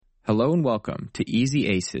Hello and welcome to Easy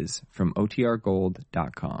Aces from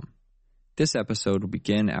OTRGold.com. This episode will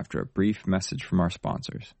begin after a brief message from our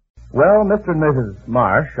sponsors. Well, Mr. and Mrs.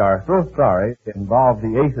 Marsh are so sorry to involve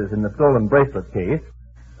the Aces in the stolen bracelet case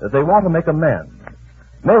that they want to make amends.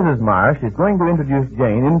 Mrs. Marsh is going to introduce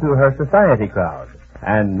Jane into her society crowd,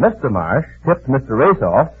 and Mr. Marsh tipped Mr. Race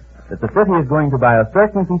off that the city is going to buy a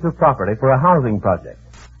certain piece of property for a housing project.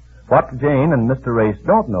 What Jane and Mr. Race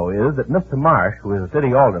don't know is that Mr. Marsh, who is a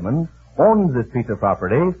city alderman, owns this piece of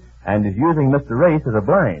property and is using Mr. Race as a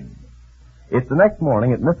blind. It's the next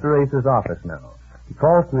morning at Mr. Race's office now. He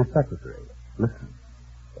calls to his secretary. Listen.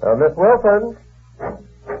 Miss Wilson,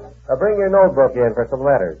 bring your notebook in for some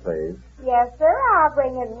letters, please. Yes, sir. I'll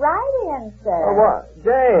bring it right in, sir. Oh, what?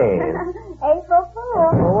 Jane! April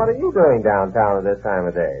Fool. Well, what are you doing downtown at this time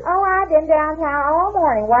of day? Oh, I've been downtown all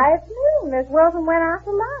morning. Why, it's noon. Miss Wilson went out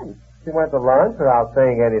to lunch. She went to lunch without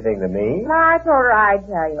saying anything to me? No, I told her I'd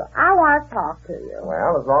tell you. I want to talk to you.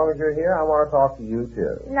 Well, as long as you're here, I want to talk to you,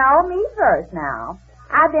 too. No, me first now.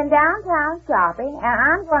 I've been downtown shopping, and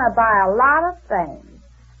I'm going to buy a lot of things.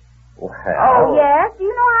 Well... Oh, yes? Do you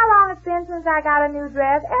know how long it's been since I got a new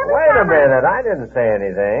dress? Wait a minute. I didn't say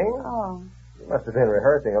anything. Oh. You must have been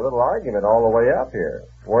rehearsing a little argument all the way up here.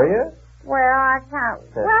 Were you? Well, I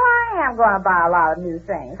am going to buy a lot of new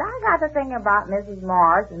things. I got to thinking about Mrs.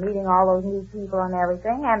 Marsh and meeting all those new people and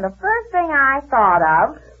everything, and the first thing I thought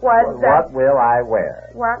of was... What will I wear?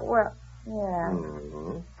 Yeah.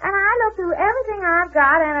 Mm-hmm. And I looked through everything I've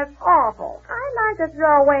got, and it's awful. I'd like to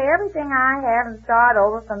throw away everything I have and start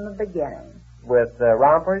over from the beginning. With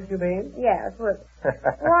rompers, you mean? Yes, with...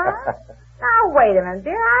 What? Now, wait a minute,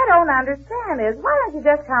 dear. I don't understand this. Why don't you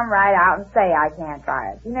just come right out and say I can't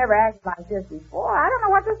buy it? You never acted like this before. I don't know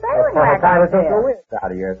what to say when you act like took the this. wind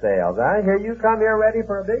out of your sails, huh? Here you come here ready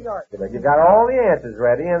for a big argument. You've got all the answers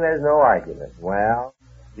ready, and there's no argument. Well,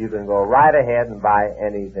 you can go right ahead and buy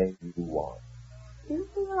anything you want. Do you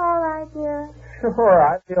feel all right, dear? Sure,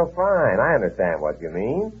 I feel fine. I understand what you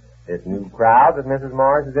mean. This new crowd that Mrs.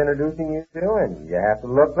 Marsh is introducing you to, and you have to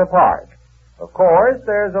look the part. Of course,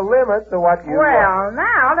 there's a limit to what you want.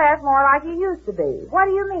 Now that's more like you used to be. What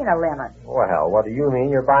do you mean, a limit? Well, what do you mean?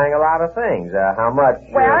 You're buying a lot of things. How much?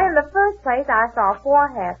 Well, in the first place, I saw 4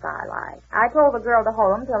 hats I liked. I told the girl to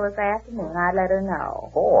hold them till this afternoon. I'd let her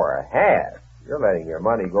know. 4 hats? You're letting your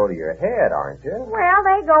money go to your head, aren't you? Well,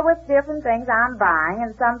 they go with different things I'm buying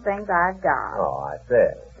and some things I've got. Oh, I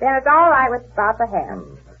see. Then it's all right about the hats.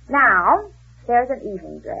 Now, there's an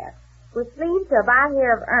evening dress. With sleeves to about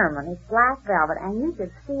here of ermine. It's black velvet, and you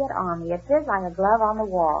should see it on me. It fits like a glove on the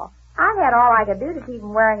wall. I had all I could do to keep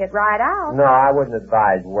from wearing it right out. No, I wouldn't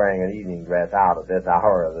advise wearing an evening dress out at this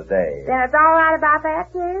hour of the day. Then it's all right about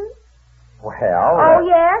that, too? Well... Oh,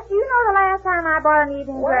 yes? You know the last time I bought an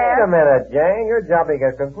evening dress... Wait a minute, Jane. You're jumping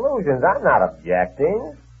at conclusions. I'm not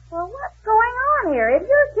objecting. Well, what's going on here? If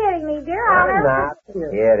you're kidding me, dear, I'll I'm never not you.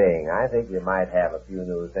 kidding. I think you might have a few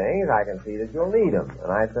new things. I can see that you'll need them.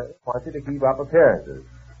 And I want you to keep up appearances,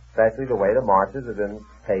 especially the way the Marshes have been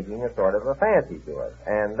taking a sort of a fancy to it.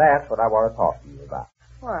 And that's what I want to talk to you about.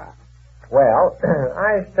 What? Well,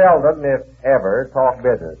 I seldom, if ever, talk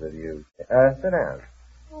business with you. Sit down.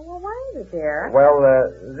 Well, what is it, dear? Well,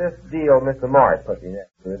 this deal Mr. Marsh put me next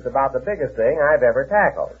to, it's about the biggest thing I've ever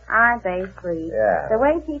tackled. Aren't they sweet? Yeah. The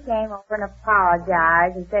way she came over and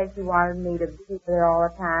apologized and said she wanted me to be with her all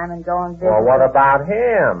the time and go and visit. Well, what about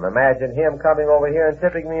him? Imagine him coming over here and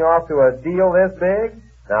tipping me off to a deal this big.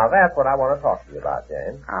 Now, that's what I want to talk to you about,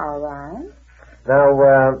 Jane. All right. Now,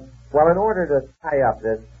 well, in order to tie up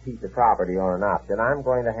this piece of property on an option, I'm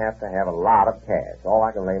going to have a lot of cash, all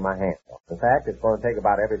I can lay my hands on. In fact, it's going to take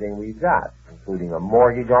about everything we've got, including a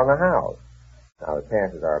mortgage on the house. Now, the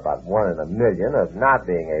chances are about 1 in a million of not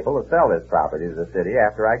being able to sell this property to the city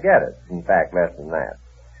after I get it. In fact, less than that.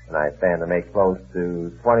 And I stand to make close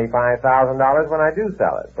to $25,000 when I do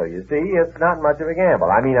sell it. So you see, it's not much of a gamble.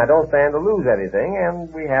 I mean, I don't stand to lose anything,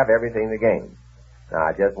 and we have everything to gain. Now,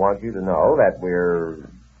 I just want you to know that we're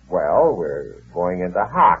going into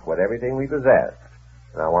hock with everything we possess.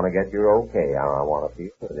 And I want to get your okay. I want to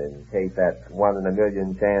feel that in case that 1 in a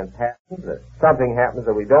million chance happens, that something happens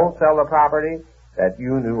that we don't sell the property, that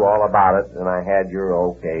you knew all about it and I had your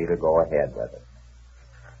okay to go ahead with it.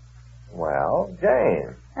 Well,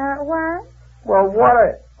 Jane. What? Well,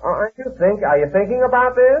 are you thinking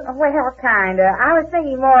about this? Well, kinda. I was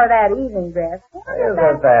thinking more of that evening dress.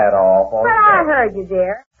 Isn't that awful? Well, I heard you,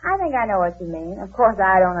 dear. I think I know what you mean. Of course,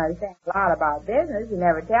 I don't understand a lot about business. You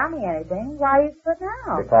never tell me anything. Why do you do it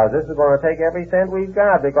now? Because this is going to take every cent we've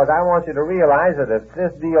got. Because I want you to realize that if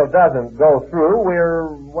this deal doesn't go through, we're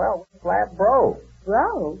flat broke.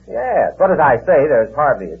 Broke? Yes, but as I say, there's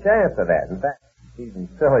hardly a chance of that. In fact, it's even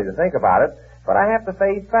silly to think about it, but I have to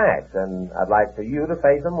face facts, and I'd like for you to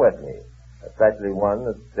face them with me, especially one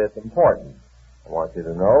that's this important. I want you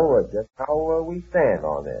to know just how we stand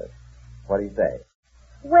on this. What do you say?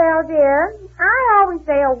 Well, dear, I always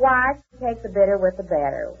say a wife takes the bitter with the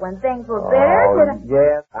better. When things were bitter...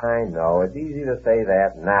 Yes, I know. It's easy to say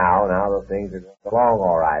that now that things are going along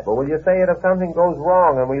all right. But will you say it if something goes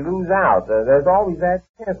wrong and we lose out? There's always that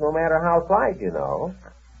chance, no matter how slight, you know.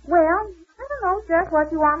 Well, I don't know just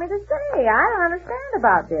what you want me to say. I don't understand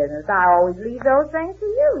about business. I always leave those things to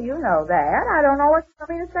you. You know that. I don't know what you want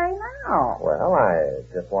me to say now. Well, I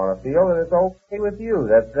just want to feel that it's okay with you,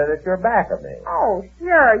 that it's your back of me. Oh,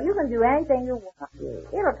 sure. You can do anything you want to.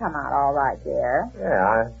 It'll come out all right, dear. Yeah,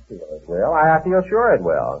 I feel it will. I feel sure it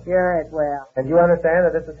will. Sure it will. And you understand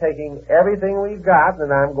that this is taking everything we've got,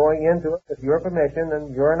 and I'm going into it with your permission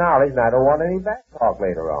and your knowledge, and I don't want any back talk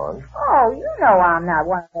later on. Oh, you know I'm not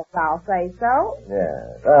one of those I'll say so.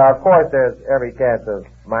 Yeah. Of course, there's every chance of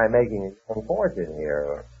my making a young fortune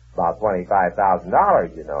here. About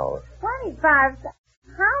 $25,000, you know. 25? How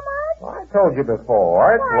much? Well, I told you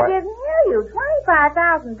before. Well, I didn't hear you.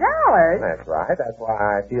 $25,000? That's right. That's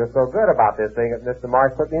why I feel so good about this thing that Mr.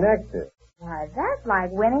 Marsh put me next to. Why, that's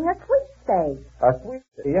like winning a sweepstake. A sweep?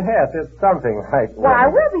 Yes, it's something like... Why,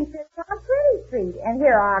 we'll be sitting on Pretty Street, and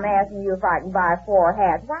here I'm asking you if I can buy 4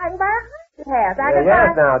 hats. Why, I can buy 100 hats.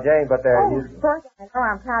 Yes, now, Jane, but there... Oh, of course, I know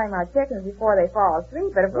I'm counting my chickens before they fall asleep,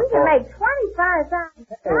 but if we can make $25,000...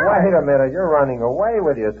 Hey, wait a minute. You're running away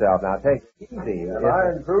with yourself. Now, take it easy. Am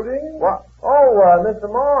I intruding? What? Oh, Mr.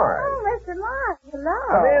 Mars. Oh, Mr. Mars, hello.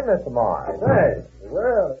 Come in, Mr. Mars. Thanks.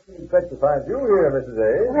 Well, I didn't expect to find you here, Mrs.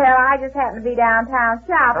 A. Well, I just happened to be downtown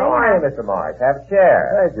shopping. How are you, Mr. Mars? Have a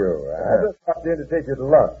chair. Thank you. I just popped in to take you to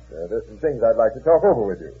lunch. There's some things I'd like to talk over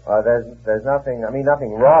with you. There's nothing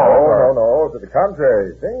wrong. No. To the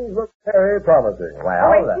contrary. Things look very promising.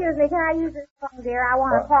 Well, excuse me. Can I use this phone, dear? I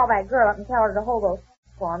want to call that girl up and tell her to hold those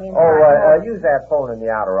for me. Use that phone in the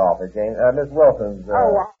outer office, Jane. Miss Wilson's...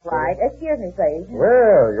 all right. Excuse me, please.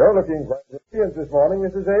 Well, you're looking quite radiant this morning,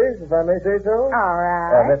 Mrs. Ace, if I may say so. All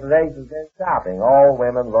right. Mrs. Ace has been shopping. All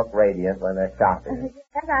women look radiant when they're shopping.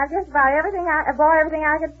 Yes, I just bought everything I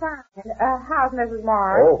could find. How's Mrs.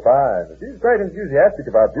 Mars? Oh, fine. She's quite enthusiastic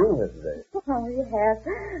about you, Mrs. Ace. Oh, yes.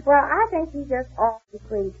 Well, I think she's just awfully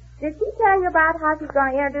sweet. Did she tell you about how she's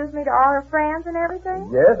going to introduce me to all her friends and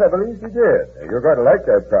everything? Yes, I believe she did. You're going to like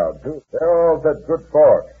that crowd, too. They're all such good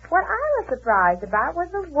sport. What I was surprised about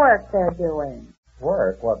was the work they're doing.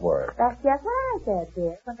 Work? What work? That's just what I said,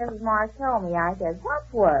 dear. When Mrs. Mars told me, I said, what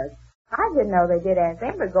work? I didn't know they did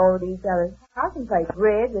anything but go to each other's house and play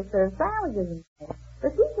bridge or serve sandwiches and things.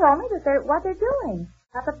 But she told me that what they're doing.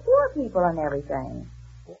 About the poor people and everything.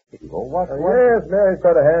 People? What? Yes, Mary's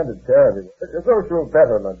got a hand at charity. A social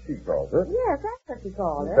betterment, she calls it. Yes, that's what she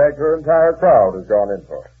called In it. fact, her entire crowd has gone in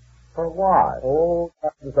for it. For what? Oh,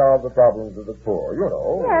 to solve the problems of the poor, you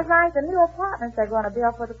know. Yes, like the new apartments they're going to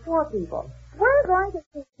build for the poor people. We're going to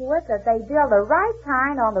see to it that they build the right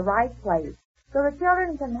kind on the right place, so the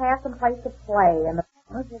children can have some place to play, and the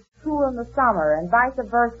apartments will cool in the summer, and vice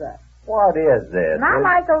versa. What is this? Not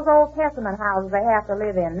like those Old Testament houses they have to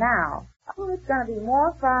live in now. Oh, it's going to be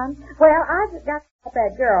more fun. Well, I just got to get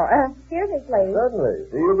that girl. Excuse me, please. Certainly.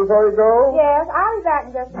 See you before you go? Yes, I'll be back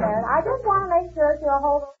in just a minute. I just want to make sure she'll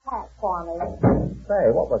hold those hats for me.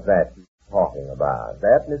 Say, what was that you were talking about?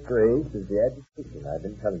 That, Mr. Ace, is the agitation I've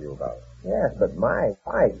been telling you about. Yes, but my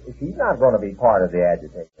wife, she's not going to be part of the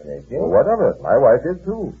agitation, is she? Well, what of it? My wife is,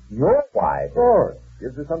 too. Your wife? Of course.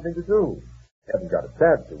 Gives her something to do. Hasn't got a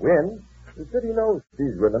chance to win. The city knows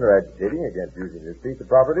these women are agitating against using this piece of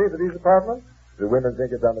property for these apartments. The women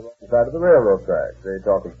think it's on the wrong side of the railroad tracks. They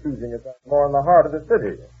talk of choosing it more in the heart of the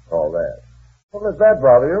city. All that. Well, does that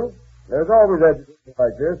bother you? There's always agitation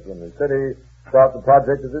like this when the city starts a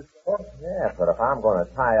project of this sort. Yes, but if I'm going to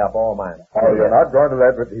tie up all my... Oh, you're not going to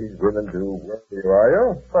let what these women do work for you, are you?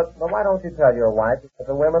 But why don't you tell your wife to get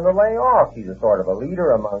the women to lay off? She's a sort of a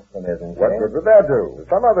leader amongst them, isn't she? What good would that do?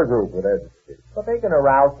 Some other group would agitate. But they can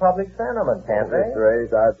arouse public sentiment, can't they? Mr.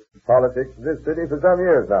 Ace, I've been in politics in this city for some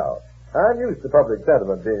years now. I'm used to public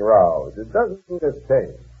sentiment being aroused. It doesn't do this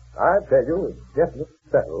change. I tell you, it's definitely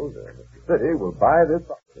settled that the city will buy this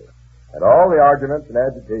property. And all the arguments and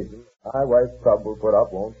agitation my wife's club will put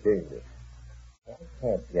up won't change it. I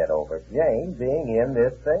can't get over Jane being in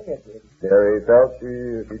this thing. Mary felt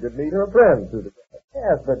she could meet her friends through the...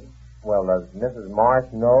 Yes, but, well, does Mrs.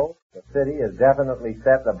 Marsh know the city is definitely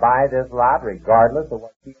set to buy this lot regardless of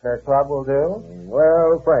what she and her club will do?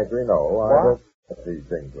 Well, frankly, no. What? I don't discuss these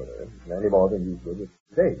things with her any more than you could with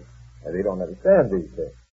Dave. And they don't understand these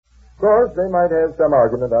things. Of course, they might have some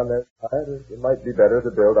argument on their side. It might be better to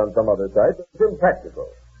build on some other site, but it's impractical.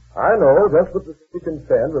 I know just what the city can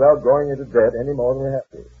spend without going into debt any more than we have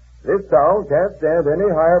to. This town can't stand any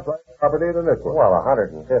higher price property than this one. Well,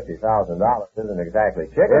 $150,000 isn't exactly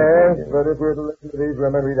chicken. Yes, but if we're to listen to these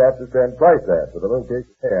women, we'd have to spend twice that for the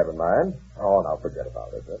location they have in mind. Oh, now forget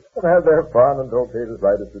about it. Let them have their fun and don't pay the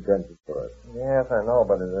slightest attention to it. Yes, I know,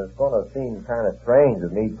 but it's going to seem kind of strange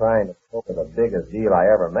with me trying to open the biggest deal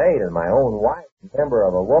I ever made and my own wife, a member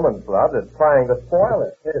of a woman's club, that's trying to spoil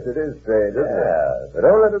it. Yes, it is strange, isn't it? But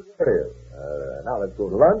don't let it worry you. Now let's go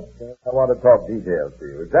to lunch. I want to talk details to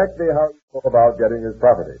you. Exactly how you go about getting this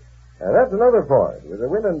property. And that's another point. With the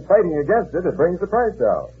women fighting against it, it brings the price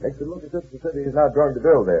down. Makes it look as if the city is not going to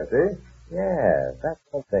build there, see? Yes, that's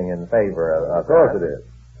something in favor of course it is.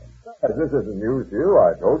 As this isn't news to you,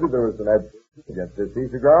 I told you there was some agitation against this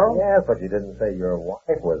piece of ground. Yes, but you didn't say your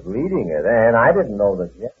wife was leading it, and I didn't know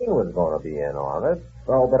that Jane was going to be in on it.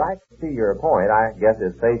 So, but I can see your point. I guess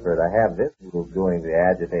it's safer to have this group doing the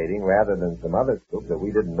agitating rather than some other group that we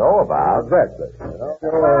didn't know about. Exactly. Well,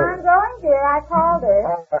 I'm going, dear. I called it.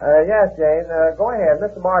 Yes, Jane. Go ahead.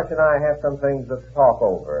 Mr. Marsh and I have some things to talk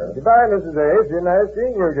over. Goodbye, Mrs. Hayes. It's nice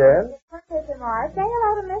seeing you again. Mr. Morris, say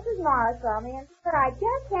hello to Mrs. Morris for me, and tell her I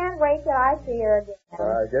just can't wait till I see her again.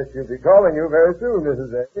 I guess she'll be calling you very soon,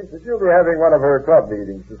 Mrs. Hayes. But she'll be having one of her club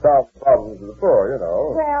meetings to solve the problems of the poor, you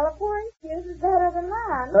know. Well, a poor excuse is better than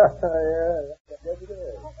none. Yeah, I guess it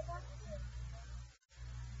is.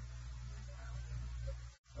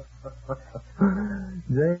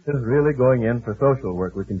 Jane is really going in for social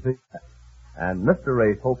work, we can see that. And Mr.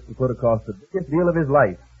 Race hopes to put across the biggest deal of his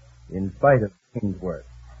life, in spite of Jane's work.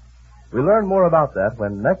 We learn more about that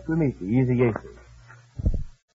when next we meet the Easy Aces.